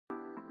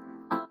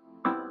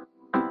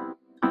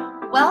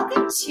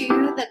Welcome to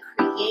the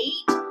Create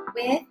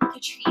with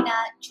Katrina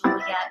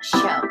Julia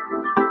show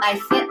by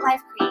Fit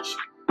Life Creation,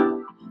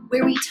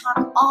 where we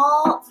talk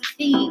all the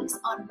things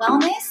on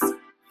wellness,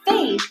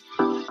 faith,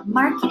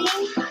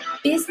 marketing,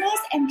 business,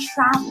 and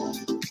travel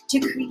to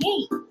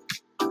create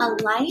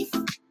a life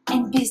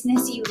and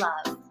business you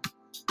love.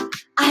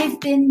 I've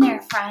been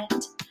there,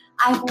 friend.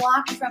 I've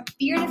walked from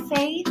fear to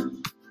faith,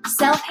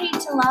 self-hate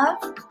to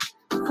love,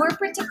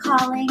 corporate to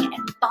calling,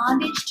 and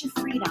bondage to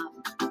freedom,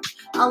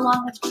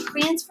 along with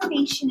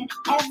transformation in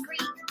every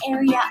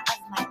area of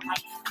my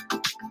life.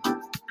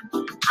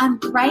 I'm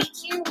right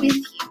here with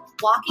you,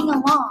 walking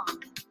along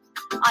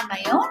on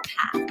my own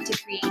path to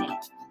creating.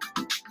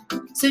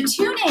 So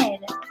tune in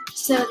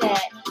so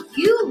that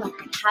you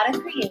learn how to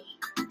create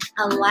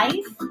a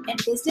life and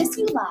business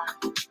you love,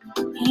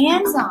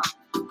 hands-on.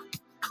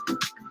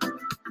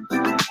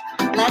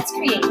 Let's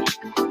create it.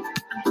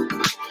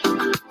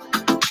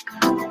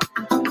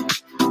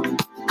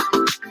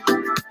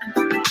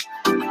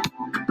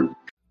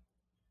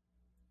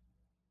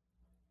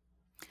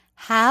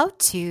 How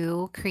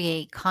to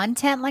create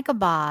content like a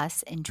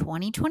boss in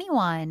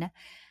 2021,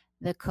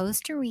 the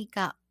Costa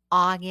Rica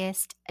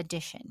August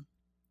edition.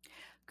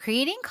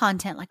 Creating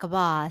content like a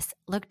boss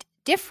looked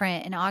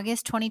different in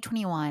August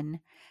 2021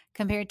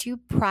 compared to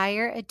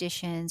prior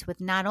editions with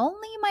not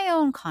only my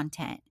own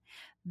content,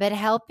 but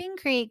helping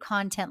create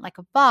content like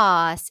a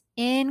boss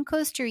in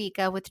Costa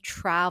Rica with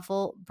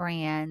Travel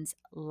Brands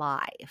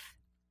Live.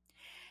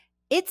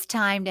 It's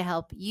time to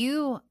help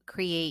you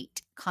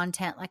create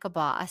content like a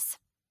boss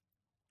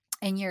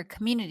in your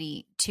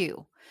community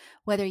too.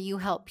 Whether you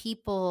help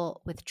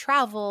people with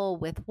travel,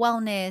 with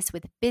wellness,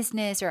 with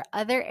business, or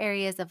other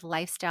areas of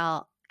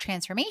lifestyle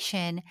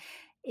transformation,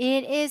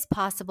 it is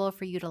possible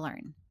for you to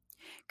learn.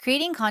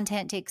 Creating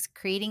content takes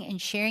creating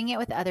and sharing it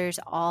with others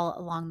all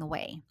along the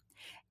way.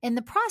 In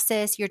the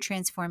process, you're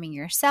transforming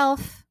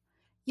yourself,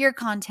 your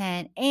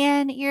content,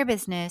 and your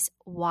business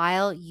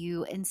while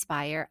you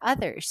inspire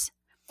others.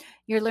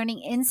 You're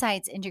learning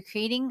insights into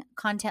creating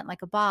content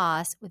like a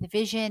boss with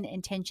vision,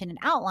 intention, and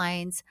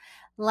outlines,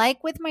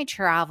 like with my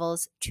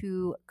travels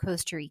to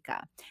Costa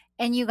Rica.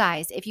 And you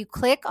guys, if you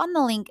click on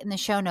the link in the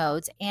show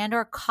notes and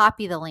or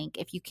copy the link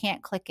if you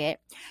can't click it,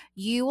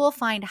 you will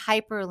find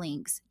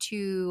hyperlinks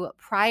to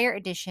prior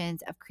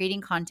editions of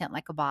Creating Content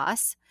Like a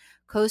Boss,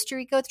 Costa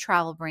Rica with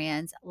Travel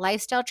Brands,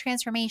 Lifestyle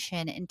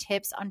Transformation, and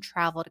tips on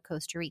travel to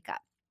Costa Rica.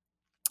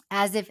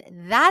 As if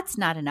that's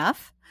not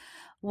enough,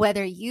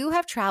 whether you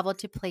have traveled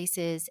to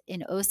places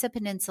in Osa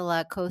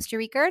Peninsula, Costa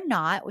Rica or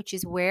not, which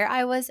is where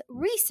I was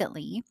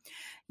recently,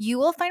 you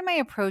will find my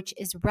approach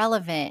is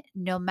relevant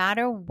no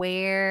matter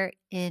where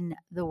in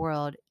the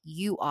world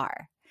you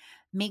are.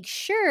 Make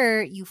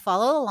sure you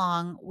follow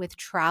along with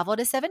Travel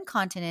to 7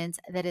 Continents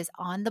that is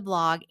on the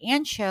blog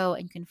and show,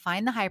 and you can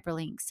find the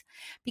hyperlinks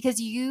because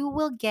you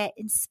will get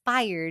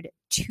inspired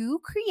to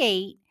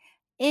create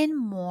in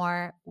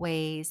more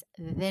ways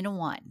than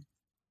one.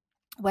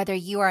 Whether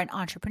you are an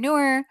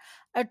entrepreneur,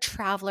 a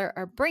traveler,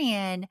 or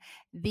brand,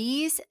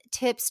 these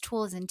tips,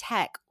 tools, and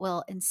tech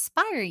will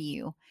inspire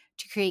you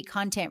to create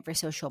content for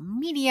social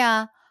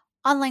media,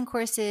 online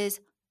courses,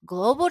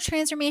 global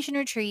transformation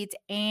retreats,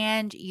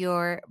 and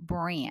your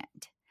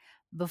brand.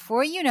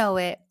 Before you know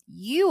it,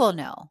 you will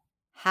know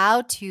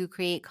how to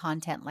create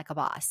content like a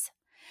boss.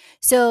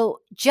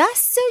 So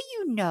just so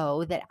you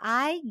know that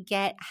I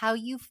get how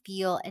you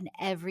feel in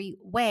every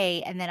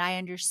way and that I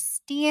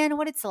understand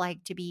what it's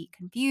like to be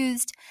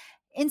confused,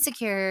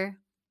 insecure,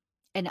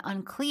 and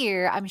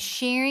unclear, I'm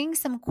sharing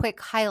some quick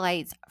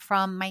highlights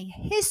from my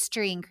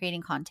history in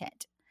creating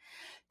content.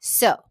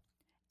 So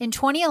in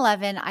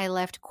 2011, I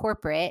left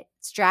corporate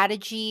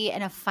strategy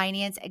and a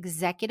finance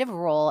executive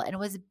role and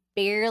was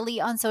barely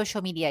on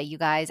social media, you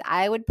guys.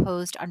 I would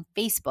post on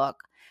Facebook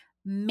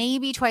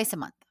maybe twice a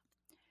month.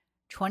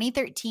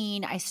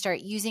 2013, I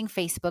start using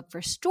Facebook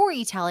for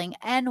storytelling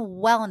and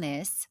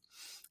wellness,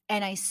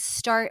 and I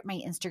start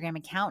my Instagram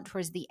account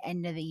towards the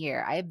end of the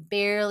year. I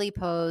barely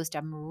post.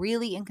 I'm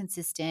really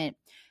inconsistent.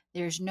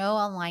 There's no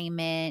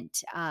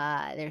alignment.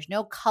 There's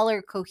no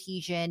color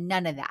cohesion,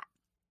 none of that.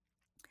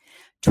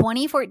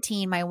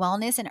 2014, my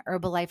wellness and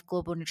Herbalife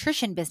global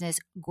nutrition business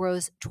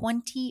grows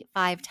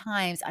 25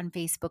 times on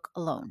Facebook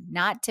alone.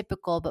 Not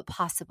typical, but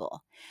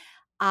possible.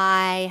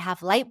 I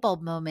have light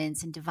bulb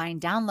moments and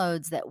divine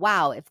downloads that,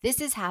 wow, if this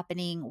is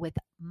happening with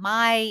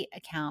my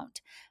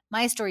account,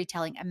 my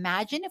storytelling,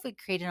 imagine if we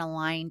create an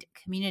aligned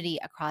community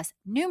across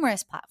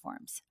numerous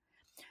platforms.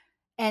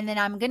 And then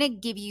I'm going to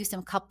give you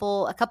a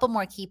couple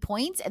more key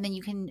points, and then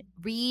you can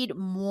read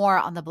more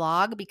on the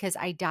blog because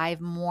I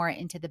dive more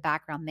into the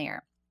background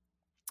there.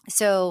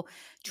 So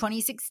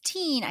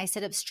 2016, I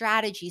set up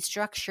strategy,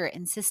 structure,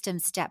 and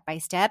systems step by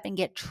step and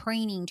get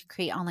training to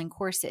create online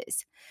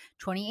courses.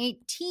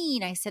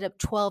 2018, I set up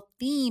 12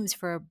 themes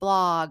for a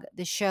blog,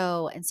 the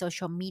show, and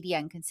social media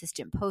and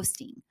consistent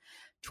posting.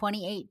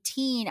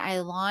 2018, I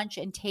launch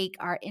and take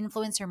our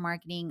influencer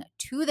marketing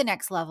to the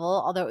next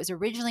level, although it was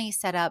originally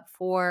set up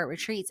for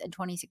retreats in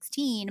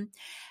 2016.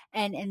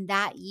 And in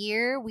that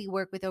year, we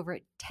work with over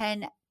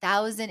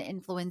 10,000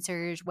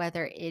 influencers,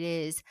 whether it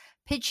is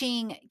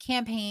pitching,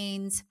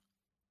 campaigns,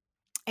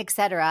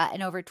 etc.,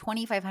 and over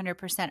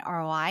 2,500%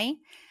 ROI.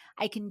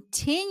 I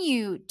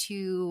continue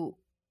to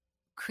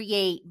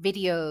create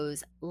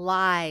videos,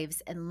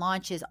 lives, and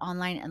launches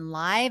online and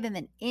live. And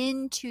then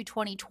into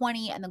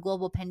 2020 and the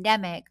global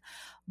pandemic,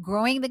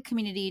 growing the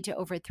community to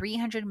over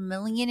 300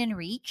 million in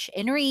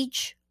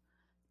reach,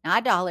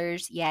 not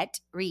dollars yet,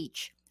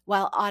 reach,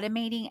 while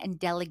automating and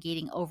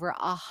delegating over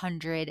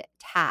 100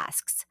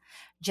 tasks,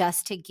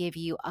 just to give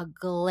you a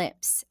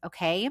glimpse.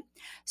 Okay.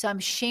 So I'm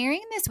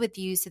sharing this with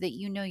you so that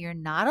you know you're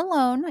not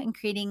alone in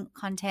creating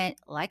content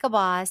like a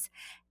boss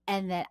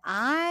and that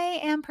I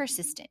am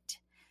persistent.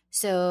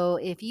 So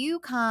if you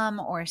come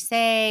or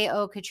say,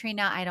 oh,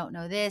 Katrina, I don't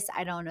know this,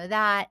 I don't know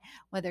that,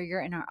 whether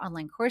you're in our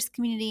online course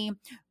community,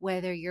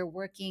 whether you're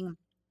working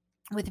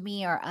with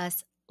me or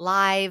us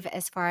live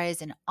as far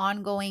as an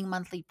ongoing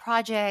monthly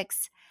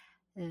projects,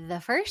 the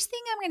first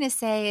thing I'm going to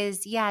say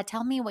is, yeah,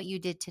 tell me what you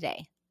did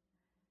today.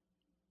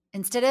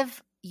 Instead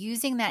of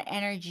using that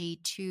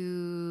energy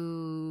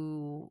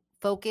to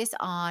focus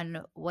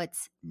on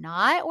what's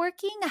not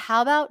working,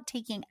 how about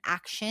taking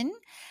action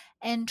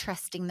and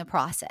trusting the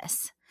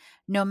process?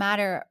 No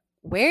matter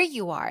where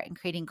you are in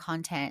creating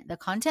content, the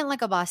Content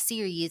Like a Boss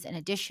series, in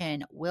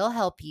addition, will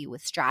help you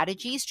with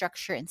strategy,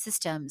 structure, and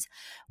systems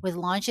with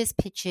launches,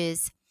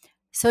 pitches,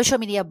 social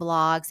media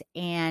blogs,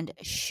 and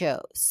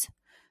shows.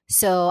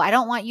 So I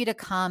don't want you to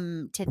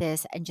come to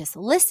this and just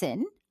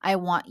listen. I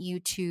want you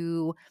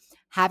to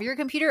have your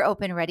computer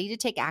open, ready to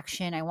take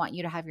action. I want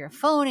you to have your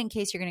phone in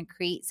case you're going to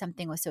create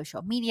something with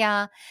social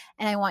media.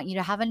 And I want you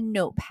to have a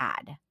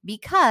notepad,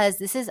 because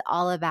this is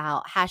all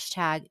about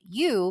hashtag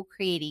you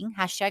creating,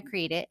 hashtag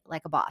create it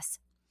like a boss.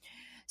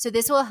 So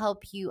this will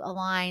help you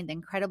align the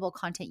incredible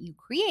content you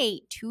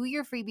create to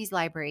your freebies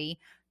library,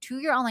 to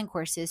your online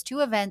courses,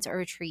 to events or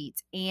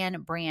retreats,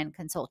 and brand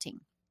consulting.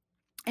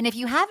 And if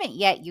you haven't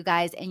yet, you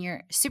guys, and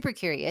you're super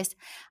curious,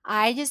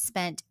 I just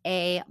spent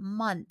a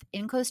month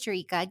in Costa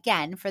Rica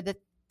again for the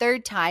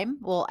third time.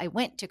 Well, I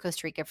went to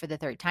Costa Rica for the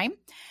third time.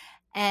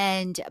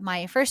 And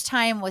my first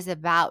time was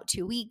about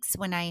 2 weeks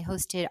when I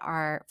hosted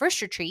our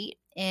first retreat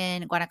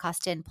in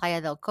Guanacaste and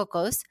Playa del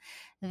Cocos.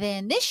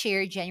 Then this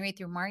year, January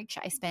through March,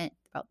 I spent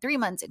about 3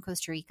 months in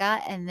Costa Rica.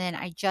 And then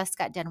I just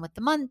got done with the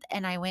month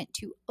and I went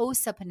to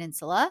Osa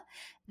Peninsula,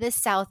 the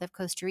south of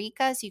Costa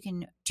Rica. So you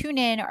can tune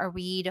in or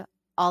read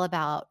all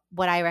about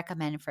what I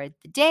recommend for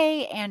the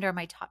day and or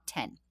my top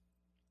 10.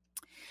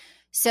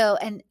 So,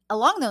 and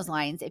along those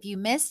lines, if you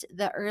missed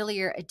the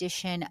earlier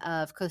edition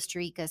of Costa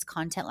Rica's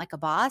Content Like a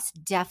Boss,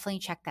 definitely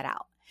check that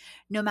out.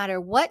 No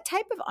matter what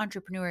type of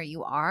entrepreneur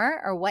you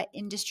are or what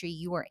industry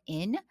you are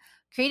in,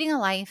 creating a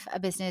life, a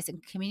business,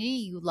 and community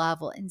you love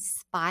will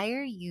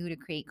inspire you to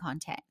create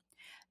content.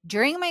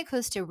 During my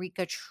Costa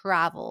Rica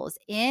travels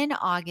in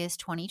August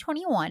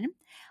 2021,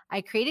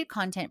 I created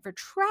content for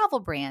travel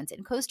brands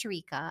in Costa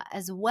Rica,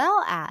 as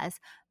well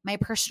as my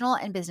personal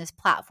and business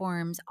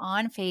platforms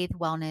on faith,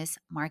 wellness,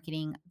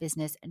 marketing,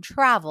 business, and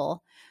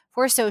travel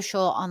for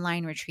social,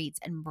 online retreats,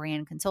 and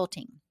brand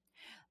consulting.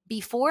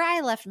 Before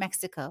I left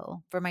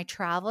Mexico for my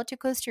travel to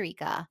Costa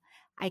Rica,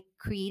 I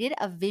created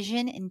a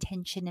vision,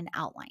 intention, and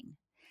outline.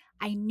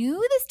 I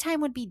knew this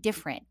time would be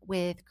different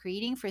with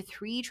creating for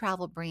 3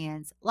 travel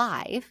brands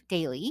live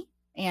daily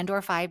and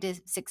or 5 to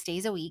 6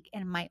 days a week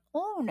and my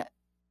own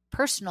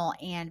personal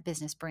and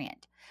business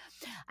brand.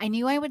 I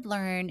knew I would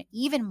learn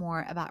even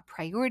more about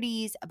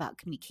priorities, about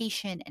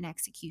communication and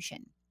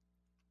execution.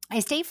 I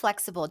stay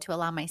flexible to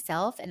allow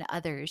myself and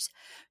others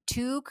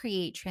to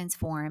create,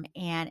 transform,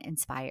 and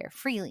inspire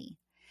freely.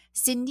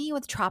 Cindy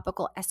with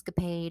Tropical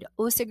Escapade,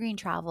 Osa Green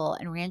Travel,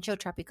 and Rancho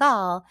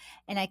Tropical,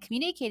 and I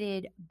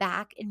communicated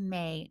back in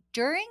May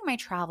during my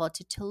travel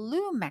to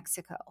Tulum,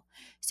 Mexico.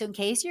 So in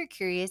case you're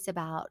curious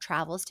about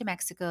travels to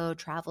Mexico,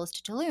 travels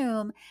to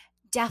Tulum,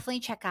 definitely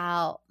check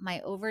out my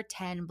over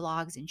 10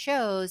 blogs and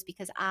shows,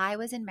 because I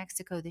was in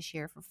Mexico this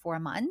year for 4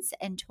 months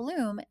and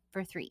Tulum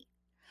for 3.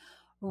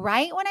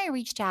 Right when I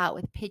reached out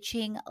with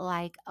pitching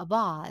like a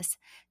boss,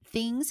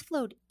 things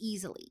flowed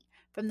easily.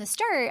 From the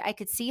start, I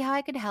could see how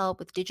I could help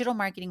with digital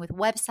marketing with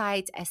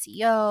websites,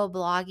 SEO,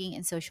 blogging,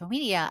 and social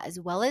media,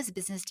 as well as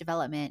business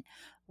development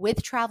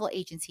with travel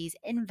agencies,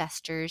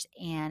 investors,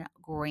 and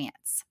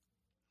grants.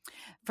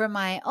 For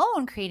my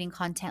own creating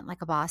content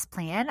like a boss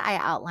plan, I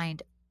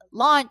outlined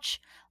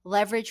launch,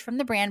 leverage from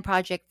the brand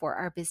project for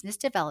our business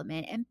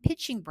development, and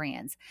pitching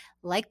brands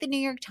like the New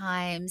York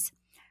Times,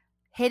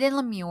 Hidden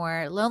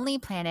Lemure, Lonely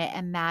Planet,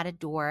 and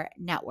Matador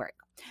Network.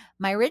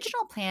 My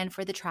original plan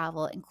for the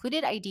travel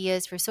included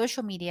ideas for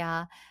social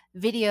media,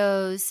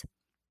 videos,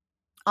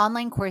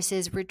 online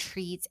courses,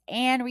 retreats,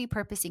 and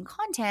repurposing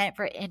content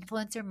for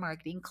influencer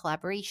marketing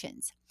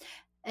collaborations,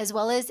 as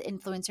well as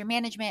influencer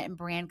management and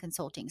brand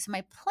consulting. So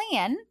my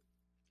plan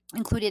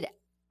included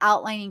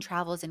outlining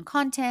travels and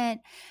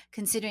content,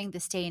 considering the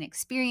stay and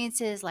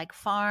experiences like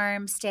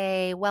farm,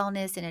 stay,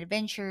 wellness, and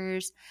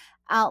adventures,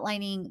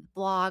 outlining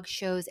blog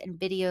shows and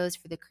videos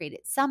for the Create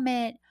It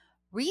Summit,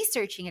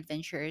 researching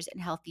adventures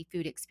and healthy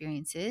food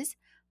experiences,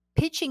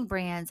 pitching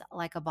brands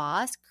like a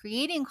boss,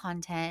 creating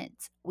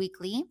content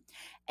weekly,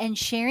 and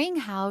sharing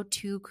how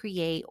to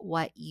create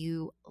what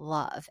you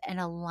love and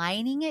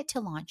aligning it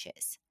to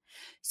launches.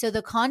 So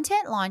the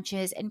content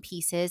launches in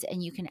pieces,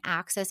 and you can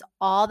access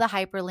all the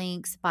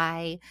hyperlinks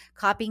by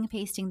copying and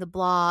pasting the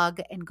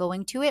blog and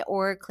going to it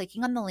or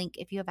clicking on the link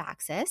if you have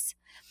access.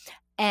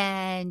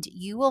 And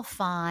you will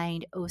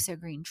find Osa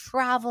Green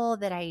Travel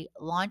that I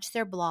launched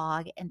their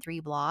blog and 3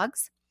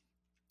 blogs.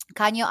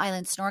 Caño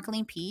Island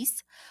Snorkeling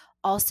Piece,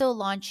 also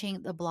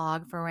launching the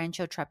blog for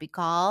Rancho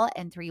Tropical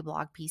and 3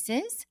 blog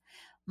pieces.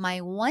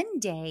 My 1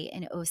 day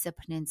in Osa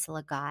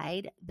Peninsula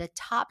guide, the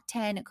top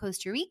 10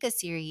 Costa Rica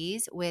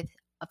series with,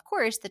 of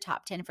course, the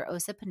top 10 for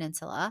Osa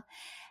Peninsula,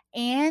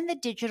 and the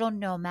Digital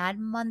Nomad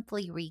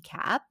monthly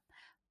recap,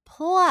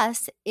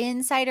 plus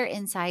insider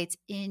insights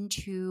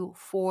into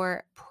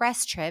 4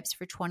 press trips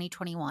for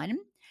 2021,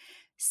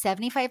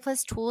 75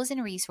 plus tools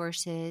and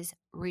resources,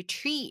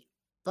 retreat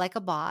like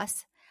a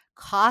boss,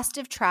 cost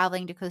of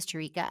traveling to Costa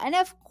Rica, and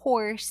of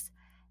course,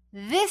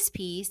 this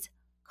piece,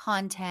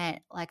 content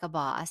like a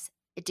boss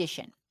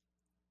edition.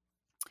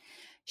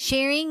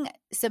 Sharing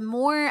some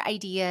more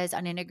ideas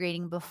on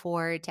integrating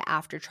before to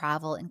after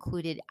travel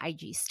included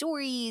IG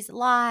stories,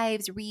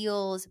 lives,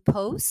 reels,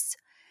 posts,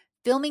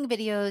 filming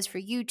videos for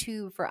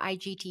YouTube, for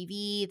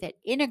IGTV that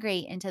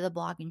integrate into the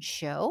blog and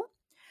show,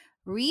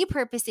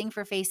 repurposing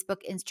for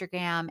Facebook,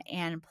 Instagram,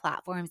 and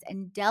platforms,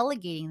 and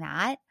delegating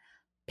that,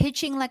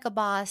 pitching like a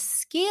boss,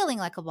 scaling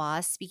like a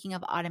boss, speaking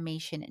of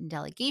automation and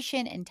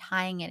delegation, and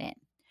tying it in.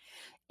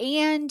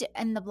 And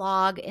in the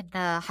blog, in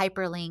the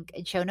hyperlink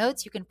and show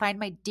notes, you can find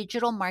my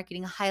digital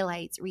marketing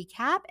highlights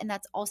recap, and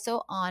that's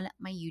also on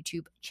my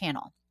YouTube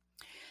channel.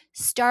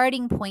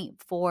 Starting point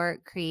for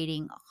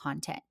creating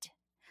content.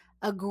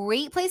 A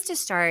great place to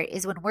start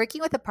is when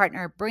working with a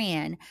partner or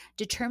brand,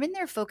 determine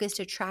their focus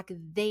to track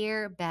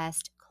their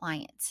best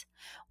clients.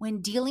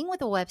 When dealing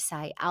with a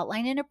website,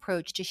 outline an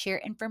approach to share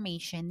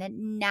information that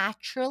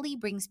naturally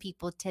brings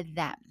people to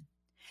them.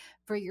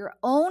 For your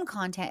own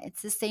content,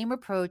 it's the same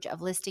approach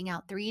of listing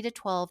out 3 to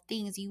 12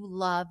 things you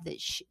love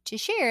to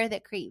share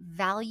that create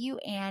value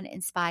and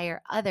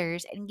inspire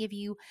others and give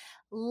you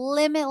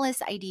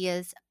limitless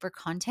ideas for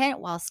content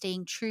while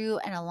staying true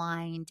and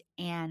aligned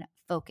and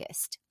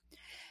focused.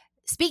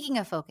 Speaking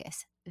of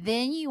focus,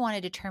 then you want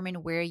to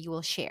determine where you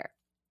will share.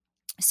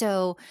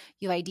 So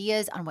you have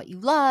ideas on what you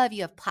love,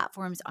 you have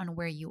platforms on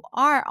where you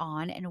are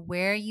on and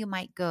where you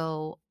might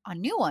go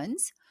on new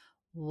ones,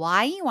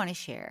 why you want to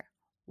share,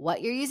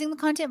 what you're using the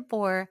content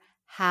for,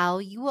 how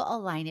you will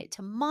align it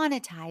to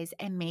monetize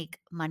and make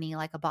money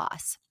like a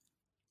boss.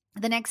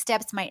 The next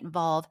steps might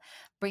involve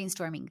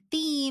brainstorming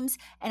themes,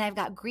 and I've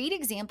got great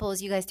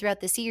examples, you guys,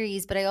 throughout the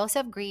series, but I also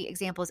have great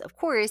examples, of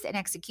course, and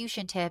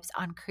execution tips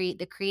on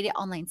the Create It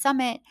Online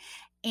Summit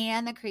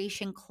and the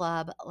Creation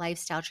Club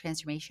Lifestyle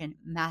Transformation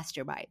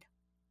Mastermind.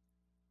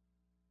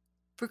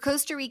 For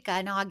Costa Rica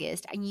in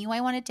August, I knew I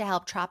wanted to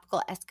help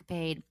Tropical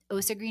Escapade,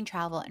 Osa Green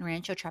Travel, and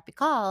Rancho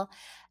Tropical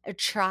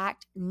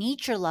attract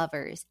nature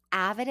lovers,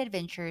 avid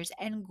adventurers,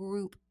 and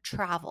group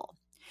travel.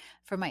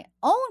 For my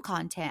own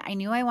content, I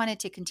knew I wanted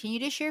to continue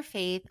to share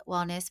faith,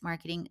 wellness,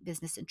 marketing,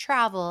 business, and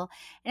travel,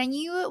 and I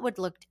knew it would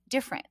look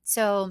different.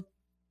 So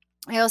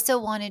I also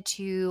wanted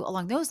to,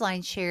 along those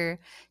lines, share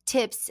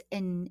tips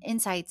and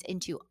insights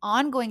into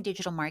ongoing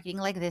digital marketing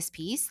like this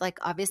piece. Like,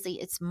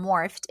 obviously, it's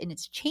morphed and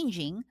it's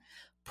changing.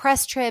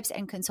 Press trips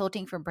and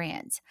consulting for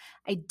brands.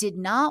 I did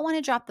not want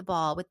to drop the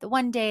ball with the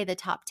 1 day, the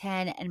top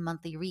 10, and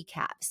monthly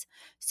recaps.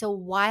 So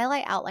while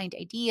I outlined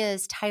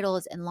ideas,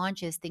 titles, and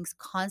launches, things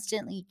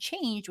constantly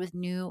changed with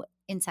new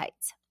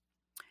insights.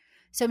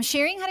 So I'm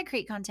sharing how to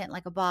create content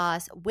like a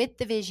boss with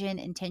the vision,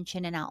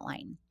 intention, and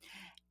outline.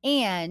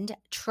 And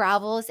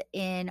travels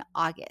in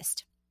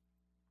August.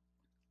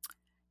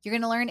 You're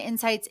going to learn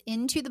insights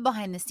into the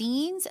behind the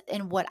scenes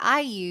and what I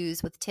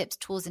use with tips,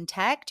 tools, and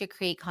tech to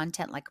create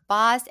content like a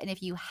boss. And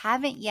if you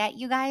haven't yet,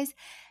 you guys,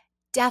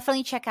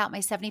 definitely check out my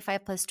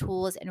 75 plus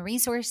tools and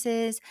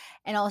resources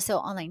and also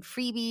online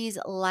freebies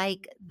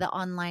like the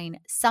online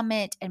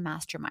summit and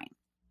mastermind.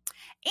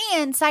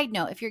 And side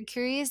note, if you're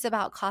curious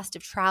about cost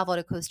of travel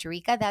to Costa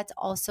Rica, that's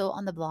also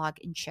on the blog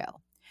and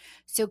show.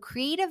 So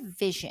create a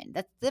vision.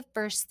 That's the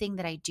first thing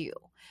that I do.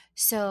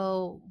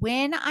 So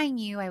when I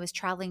knew I was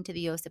traveling to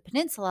the Osa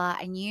Peninsula,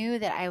 I knew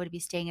that I would be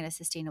staying at a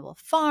sustainable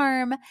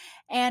farm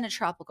and a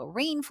tropical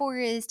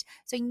rainforest.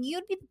 So I knew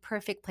it'd be the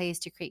perfect place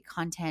to create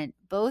content,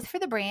 both for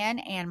the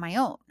brand and my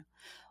own.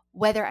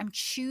 Whether I'm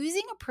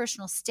choosing a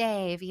personal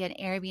stay via an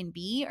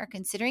Airbnb or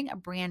considering a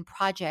brand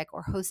project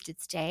or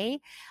hosted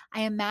stay,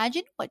 I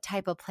imagine what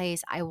type of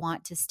place I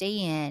want to stay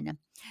in,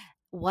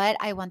 what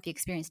I want the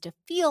experience to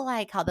feel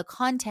like, how the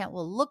content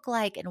will look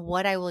like, and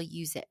what I will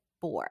use it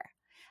for.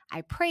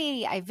 I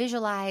pray, I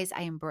visualize,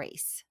 I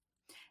embrace.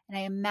 And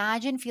I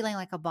imagine feeling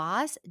like a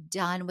boss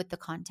done with the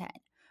content.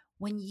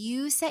 When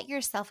you set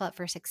yourself up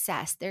for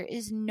success, there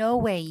is no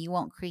way you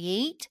won't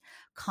create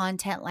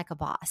content like a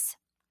boss.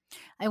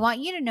 I want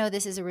you to know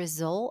this is a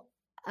result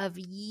of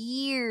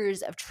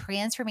years of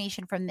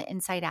transformation from the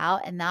inside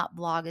out. And that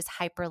blog is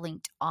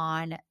hyperlinked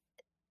on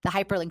the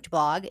hyperlinked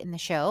blog in the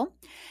show.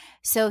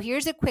 So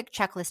here's a quick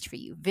checklist for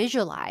you.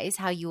 Visualize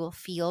how you will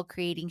feel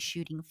creating,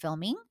 shooting,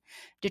 filming.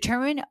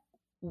 Determine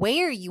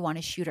where you want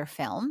to shoot or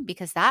film,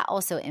 because that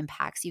also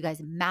impacts you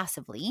guys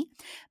massively.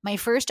 My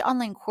first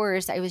online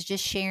course, I was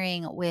just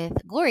sharing with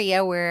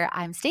Gloria, where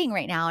I'm staying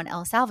right now in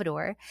El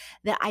Salvador,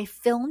 that I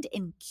filmed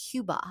in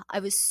Cuba.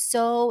 I was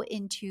so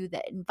into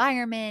the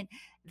environment,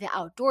 the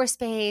outdoor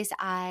space.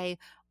 My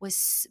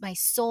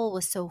soul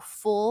was so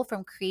full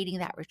from creating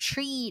that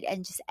retreat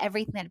and just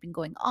everything that had been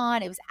going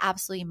on. It was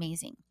absolutely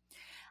amazing.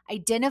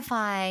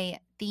 Identify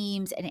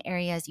themes and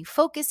areas you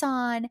focus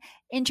on,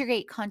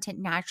 integrate content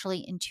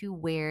naturally into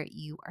where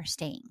you are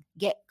staying.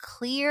 Get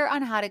clear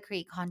on how to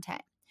create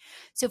content.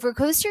 So for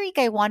Costa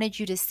Rica, I wanted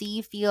you to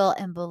see, feel,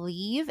 and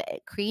believe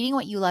creating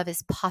what you love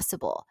is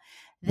possible.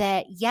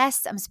 That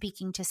yes, I'm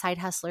speaking to side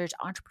hustlers,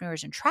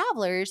 entrepreneurs, and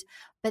travelers,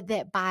 but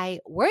that by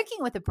working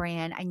with a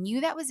brand, I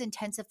knew that was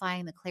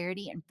intensifying the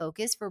clarity and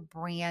focus for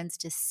brands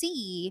to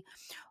see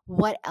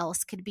what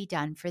else could be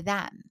done for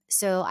them.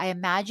 So I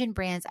imagine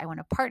brands I want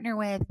to partner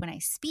with. When I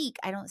speak,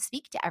 I don't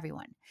speak to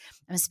everyone.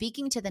 I'm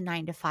speaking to the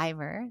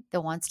 9-to-5er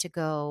that wants to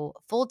go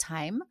full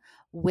time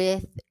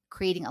with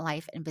creating a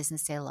life and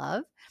business they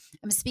love.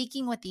 I'm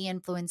speaking with the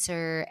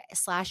influencer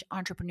 /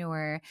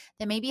 entrepreneur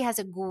that maybe has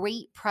a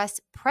great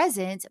press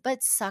presence,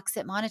 but sucks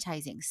at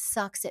monetizing,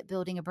 sucks at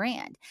building a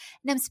brand.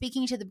 And I'm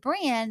speaking to the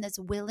brand that's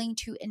willing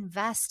to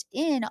invest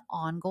in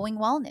ongoing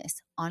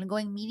wellness,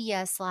 ongoing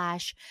media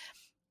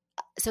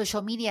 /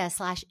 social media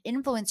 /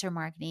 influencer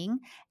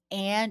marketing,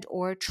 and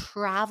or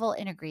travel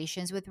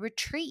integrations with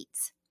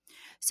retreats.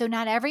 So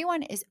not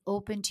everyone is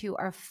open to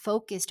or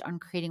focused on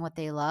creating what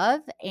they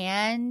love,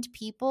 and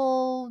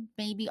people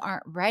maybe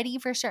aren't ready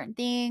for certain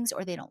things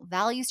or they don't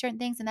value certain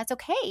things, and that's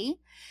okay.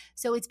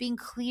 So it's being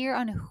clear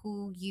on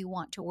who you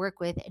want to work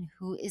with and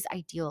who is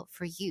ideal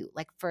for you.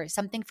 Like for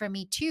something for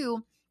me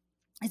too,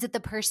 is that the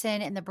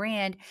person and the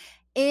brand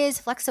is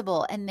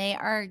flexible and they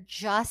are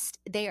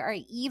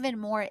even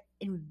more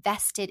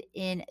invested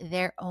in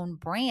their own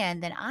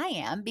brand than I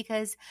am,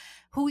 because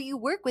who you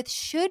work with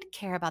should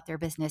care about their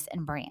business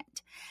and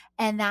brand.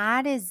 And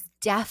that is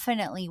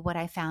definitely what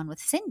I found with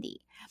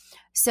Cindy.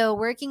 So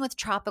working with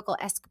Tropical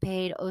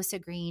Escapade, Osa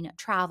Green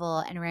Travel,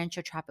 and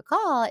Rancho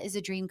Tropical is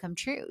a dream come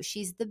true.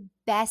 She's the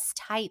best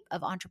type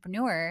of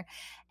entrepreneur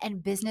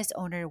and business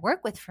owner to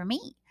work with for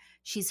me.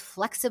 She's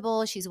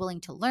flexible, she's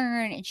willing to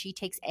learn, and she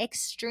takes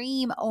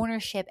extreme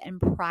ownership and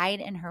pride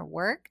in her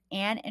work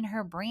and in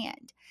her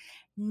brand.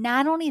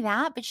 Not only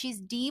that, but she's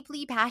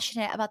deeply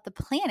passionate about the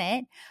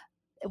planet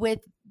with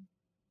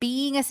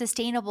being a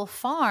sustainable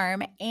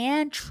farm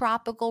and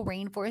tropical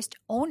rainforest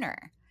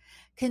owner.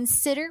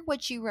 Consider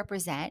what you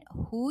represent,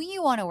 who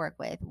you want to work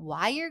with,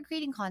 why you're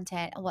creating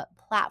content, and what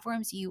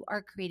platforms you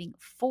are creating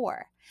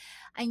for.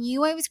 I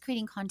knew I was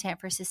creating content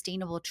for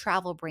sustainable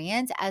travel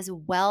brands as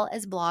well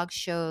as blog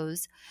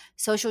shows,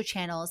 social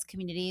channels,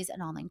 communities,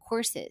 and online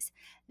courses.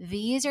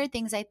 These are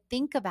things I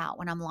think about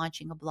when I'm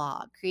launching a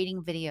blog,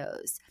 creating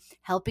videos,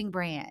 helping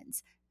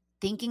brands,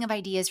 thinking of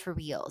ideas for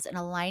reels, and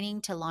aligning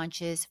to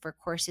launches for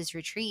courses,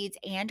 retreats,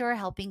 and or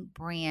helping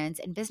brands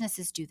and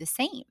businesses do the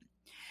same.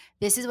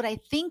 This is what I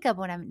think of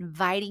when I'm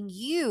inviting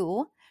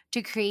you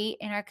to create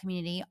in our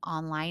community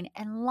online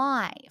and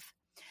live.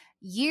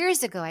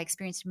 Years ago, I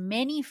experienced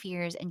many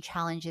fears and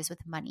challenges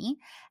with money,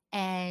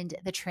 and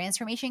the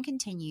transformation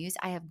continues.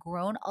 I have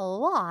grown a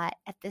lot.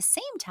 At the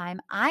same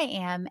time, I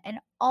am and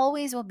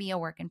always will be a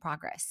work in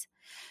progress.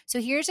 So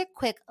here's a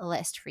quick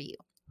list for you.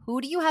 Who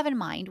do you have in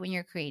mind when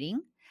you're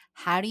creating?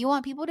 How do you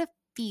want people to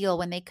feel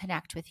when they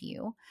connect with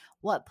you?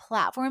 What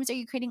platforms are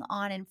you creating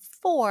on and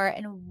for?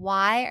 And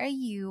why are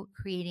you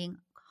creating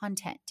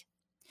content?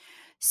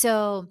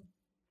 So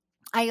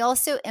I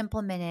also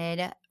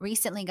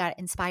recently got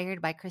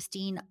inspired by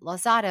Christine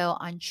Lozado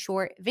on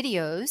short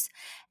videos.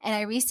 And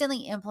I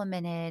recently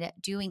implemented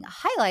doing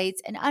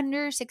highlights in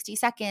under 60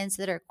 seconds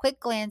that are quick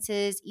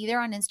glances either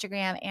on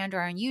Instagram and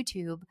or on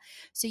YouTube.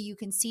 So you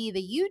can see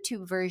the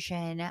YouTube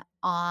version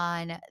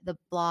on the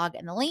blog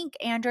and the link.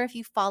 And or if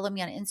you follow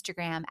me on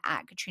Instagram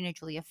at Katrina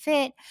Julia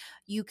Fit,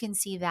 you can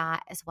see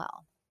that as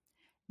well.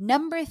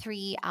 Number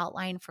 3,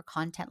 outline for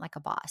content like a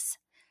boss.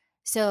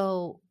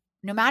 So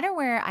no matter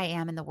where I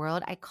am in the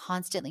world, I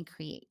constantly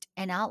create,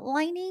 and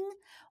outlining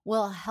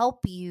will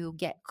help you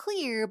get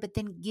clear, but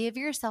then give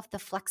yourself the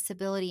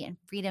flexibility and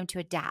freedom to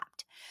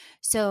adapt.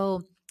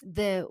 So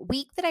the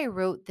week that I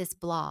wrote this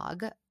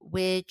blog,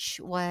 which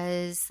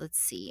was,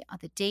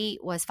 the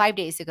date was 5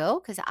 days ago,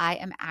 because I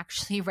am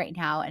actually right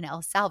now in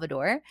El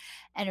Salvador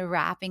and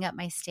wrapping up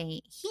my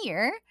stay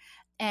here.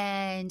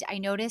 And I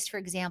noticed, for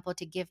example,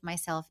 to give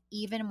myself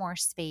even more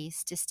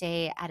space to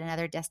stay at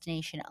another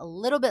destination a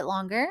little bit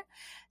longer.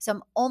 So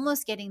I'm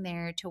almost getting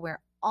there to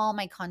where all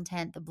my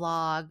content, the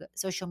blog,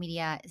 social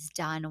media is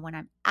done when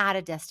I'm at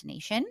a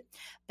destination,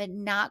 but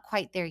not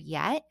quite there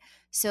yet.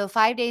 So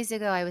 5 days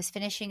ago, I was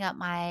finishing up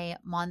my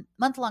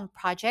month-long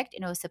project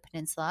in Osa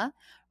Peninsula,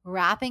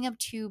 wrapping up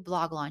 2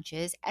 blog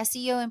launches,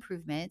 SEO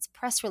improvements,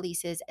 press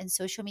releases, and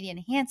social media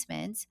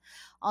enhancements,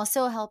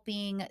 also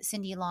helping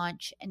Cindy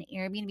launch an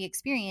Airbnb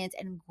experience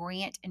and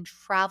grant and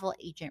travel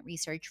agent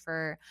research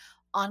for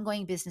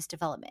ongoing business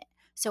development.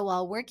 So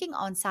while working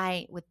on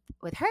site with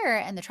her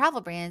and the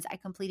travel brands, I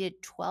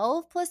completed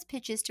 12 plus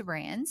pitches to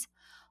brands,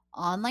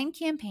 online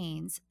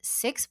campaigns,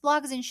 6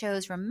 blogs and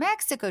shows from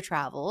Mexico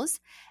travels,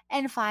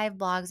 and 5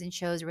 blogs and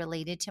shows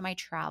related to my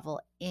travel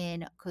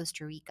in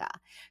Costa Rica.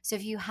 So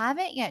if you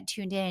haven't yet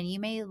tuned in, you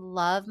may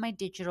love my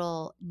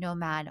digital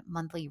nomad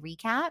monthly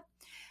recap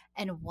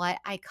and what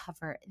I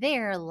cover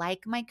there,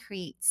 like my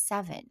Create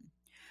 7.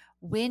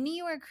 When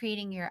you are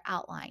creating your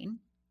outline,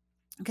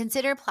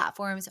 consider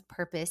platforms,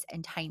 purpose,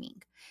 and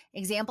timing.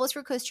 Examples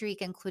for Costa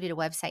Rica included a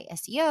website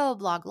SEO,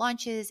 blog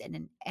launches,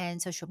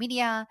 and social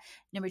media.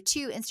 Number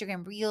 2,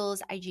 Instagram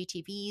Reels,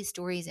 IGTV,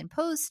 stories and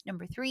posts.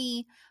 Number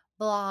 3,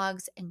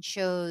 blogs and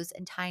shows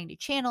and tying to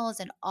channels,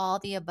 and all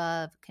the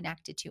above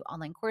connected to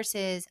online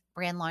courses,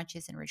 brand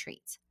launches, and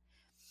retreats.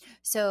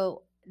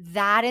 So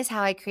that is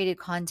how I created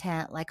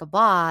content like a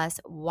boss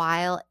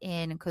while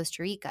in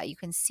Costa Rica. You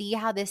can see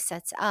how this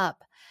sets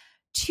up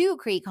to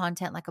create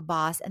content like a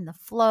boss and the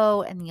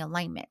flow and the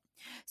alignment.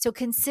 So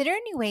consider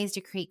new ways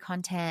to create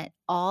content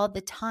all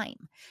the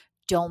time.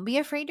 Don't be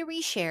afraid to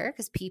reshare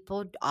because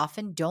people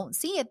often don't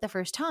see it the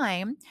first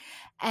time.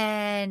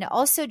 And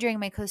also during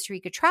my Costa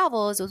Rica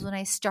travels was when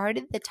I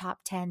started the top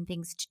 10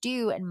 things to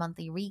do and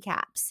monthly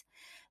recaps.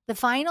 The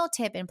final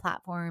tip in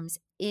platforms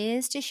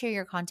is to share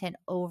your content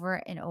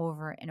over and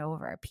over and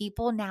over.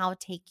 People now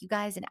take you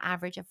guys an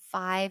average of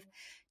 5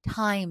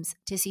 times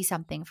to see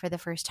something for the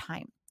first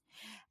time.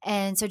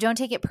 And so don't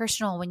take it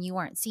personal when you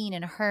aren't seen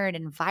and heard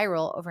and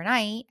viral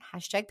overnight.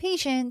 Hashtag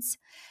patience.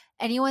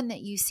 Anyone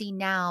that you see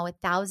now with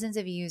thousands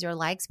of views or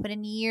likes put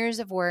in years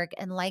of work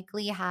and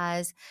likely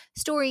has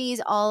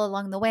stories all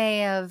along the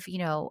way of,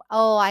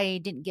 oh, I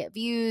didn't get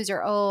views,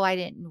 or oh,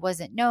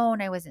 wasn't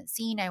known, I wasn't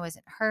seen, I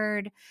wasn't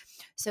heard.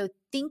 So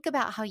think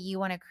about how you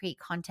want to create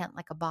content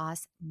like a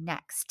boss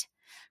next.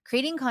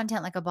 Creating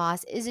content like a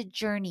boss is a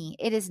journey.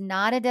 It is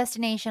not a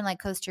destination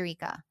like Costa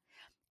Rica.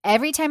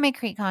 Every time I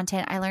create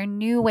content, I learn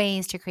new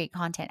ways to create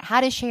content,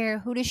 how to share,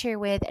 who to share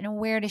with, and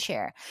where to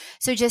share.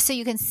 So just so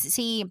you can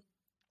see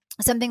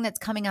something that's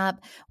coming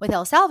up with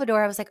El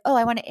Salvador, I was like, oh,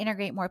 I want to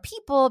integrate more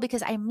people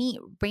because I meet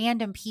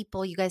random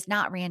people, you guys,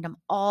 not random,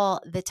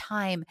 all the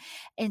time,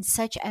 and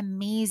such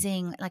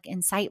amazing, like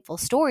insightful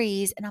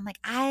stories. And I'm like,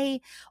 I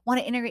want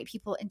to integrate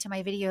people into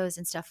my videos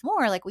and stuff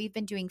more. Like we've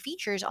been doing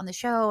features on the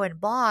show and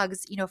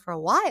blogs, for a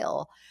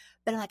while,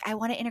 but I'm like, I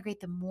want to integrate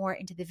them more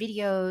into the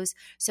videos.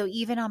 So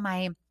even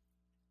on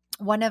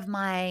one of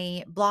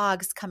my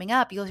blogs coming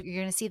up, you're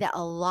going to see that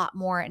a lot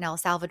more in El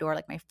Salvador,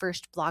 like my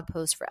first blog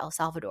post for El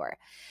Salvador.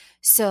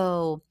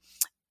 So,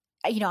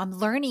 I'm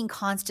learning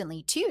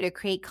constantly too to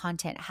create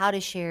content, how to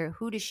share,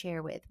 who to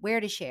share with, where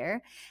to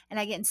share. And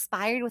I get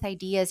inspired with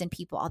ideas and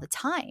people all the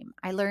time.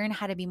 I learn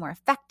how to be more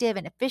effective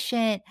and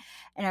efficient.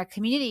 And our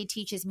community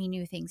teaches me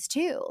new things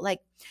too. Like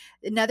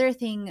another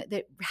thing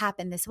that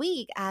happened this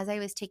week as I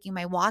was taking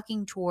my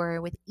walking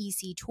tour with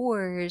EC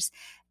Tours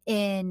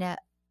in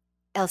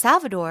El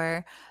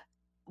Salvador,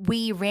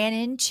 we ran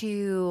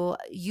into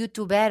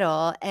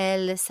YouTubero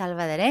El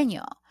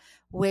Salvadoreño,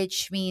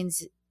 which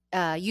means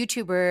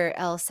YouTuber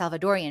El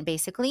Salvadorian,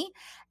 basically.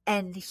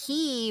 And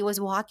he was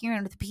walking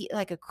around with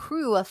like a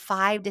crew of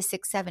 5 to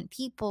 6, 7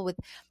 people with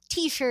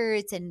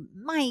t-shirts and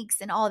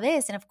mics and all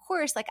this. And of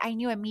course, like I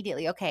knew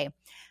immediately, okay,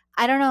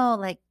 I don't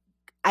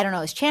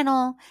know his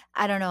channel.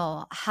 I don't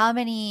know how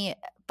many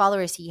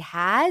followers he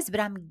has, but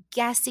I'm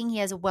guessing he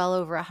has well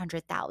over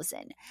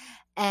 100,000.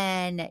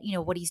 And,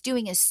 what he's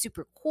doing is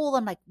super cool.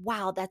 I'm like,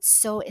 wow, that's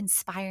so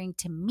inspiring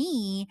to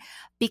me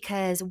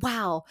because,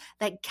 wow,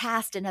 that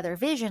cast another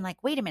vision.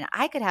 Like, wait a minute,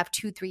 I could have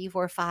 2, 3,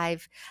 4,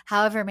 5,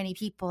 however many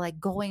people like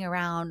going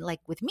around like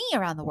with me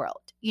around the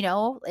world,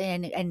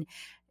 and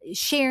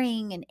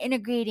sharing and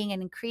integrating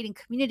and creating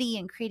community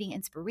and creating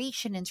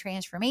inspiration and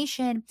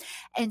transformation.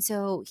 And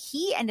so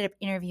he ended up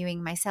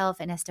interviewing myself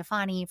and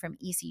Estefani from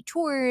EC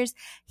Tours.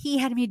 He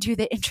had me do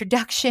the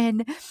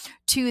introduction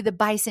to the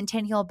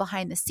bicentennial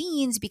behind the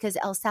scenes because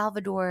El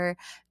Salvador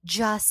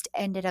just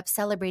ended up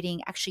celebrating,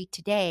 actually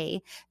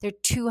today, their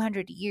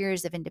 200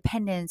 years of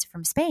independence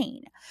from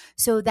Spain.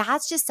 So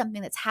that's just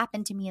something that's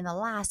happened to me in the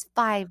last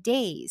 5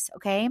 days.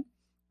 Okay.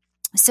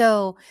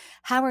 So,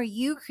 how are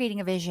you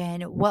creating a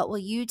vision? What will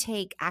you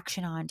take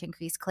action on to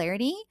increase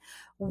clarity?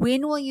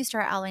 When will you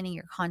start outlining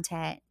your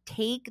content?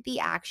 Take the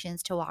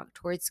actions to walk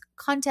towards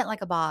content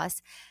like a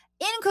boss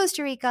in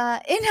Costa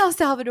Rica, in El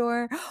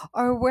Salvador,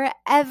 or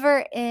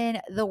wherever in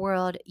the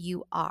world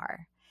you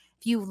are.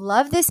 If you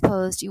love this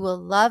post, you will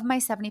love my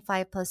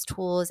 75 plus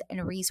tools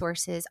and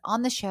resources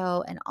on the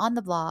show and on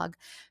the blog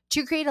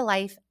to create a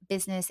life,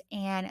 business,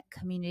 and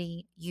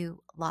community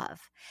you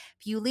love.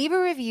 If you leave a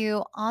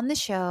review on the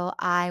show,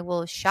 I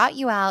will shout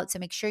you out. So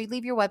make sure you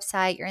leave your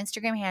website, your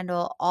Instagram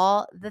handle,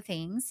 all the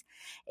things.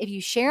 If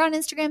you share on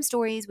Instagram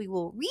stories, we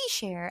will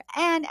reshare.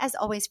 And as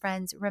always,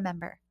 friends,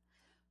 remember,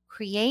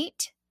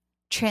 create,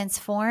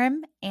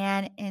 transform,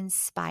 and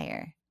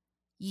inspire.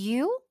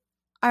 You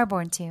are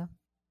born to.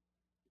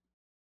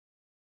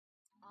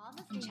 All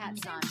the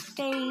chats on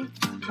faith,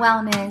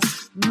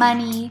 wellness,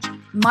 money,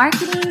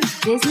 marketing,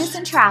 business,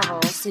 and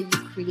travel, so you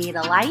create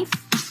a life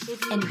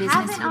and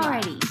business you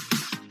already.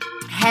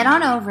 Head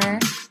on over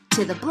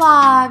to the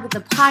blog,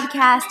 the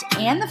podcast,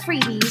 and the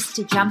freebies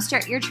to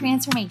jumpstart your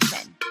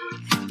transformation.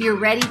 If you're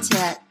ready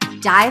to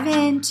dive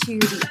into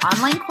the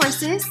online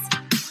courses,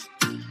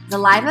 the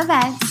live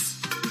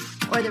events,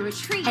 or the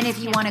retreat, and if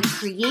you want to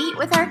create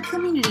with our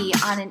community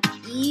on an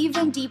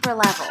even deeper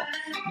level,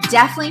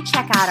 definitely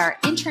check out our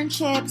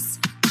internships,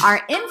 our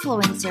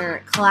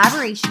influencer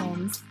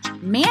collaborations,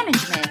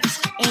 management,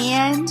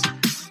 and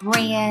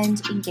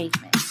brand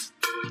engagement.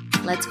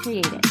 Let's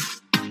create it.